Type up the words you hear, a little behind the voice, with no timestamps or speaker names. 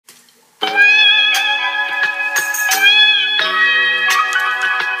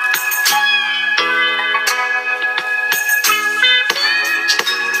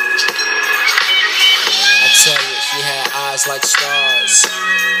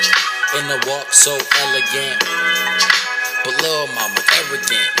in the walk so elegant, but lil' mama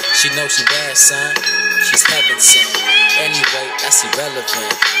arrogant. She knows she bad, son. She's heaven sent. Anyway, that's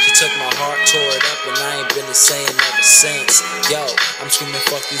irrelevant. She took my heart, tore it up, and I ain't been the same ever since. Yo, I'm screaming,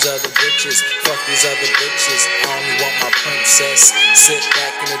 fuck these other bitches. Fuck these other bitches. I only want my princess. Sit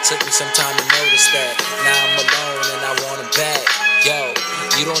back, and it took me some time to notice that. Now I'm alone, and I want it back. Yo,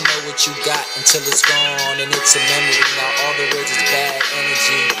 you don't know what you got until it's gone, and it's a memory. Now all the words is bad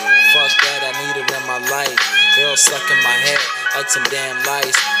energy. Fuck that, I need her in my life. Girl stuck in my head like some damn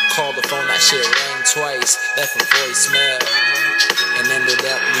lice. Called the phone, that shit rang twice. Left a voicemail and ended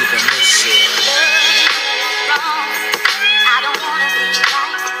up leaving this shit. Wrong. I don't wanna be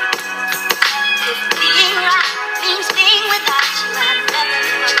right. If being right means being without you, I'd rather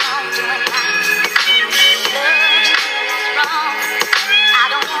live alone doing right. Love is wrong. I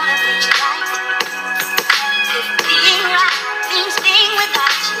don't wanna be right. If being right means being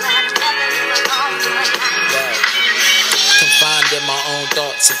without you, I'd rather live alone doing right. Confined in my own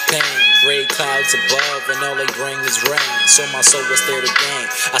thoughts of pain. Gray clouds above and all they bring is rain. So my soul was there to gain.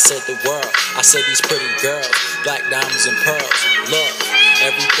 I said the world, I said these pretty girls, black diamonds and pearls. Look,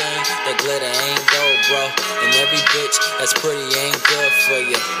 everything that glitter ain't gold, bro. And every bitch that's pretty ain't good for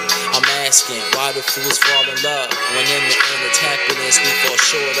you. I'm asking, why do fools fall in love when in the end it's happiness we fall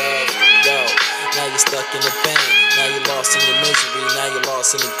short of? Yo, now you're stuck in the pain. Now you're lost in your misery. Now you're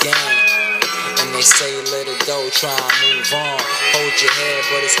lost in the game. And they say let it go, try and move on. Hold your head,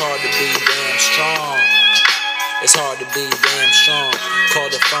 but it's hard to be damn strong. It's hard to be damn strong. Call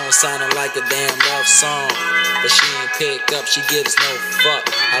the phone sounding like a damn love song, but she ain't pick up, she gives no fuck.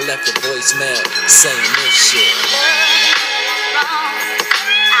 I left a voicemail saying this shit. Love is wrong.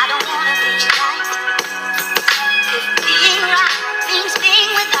 I don't wanna be right.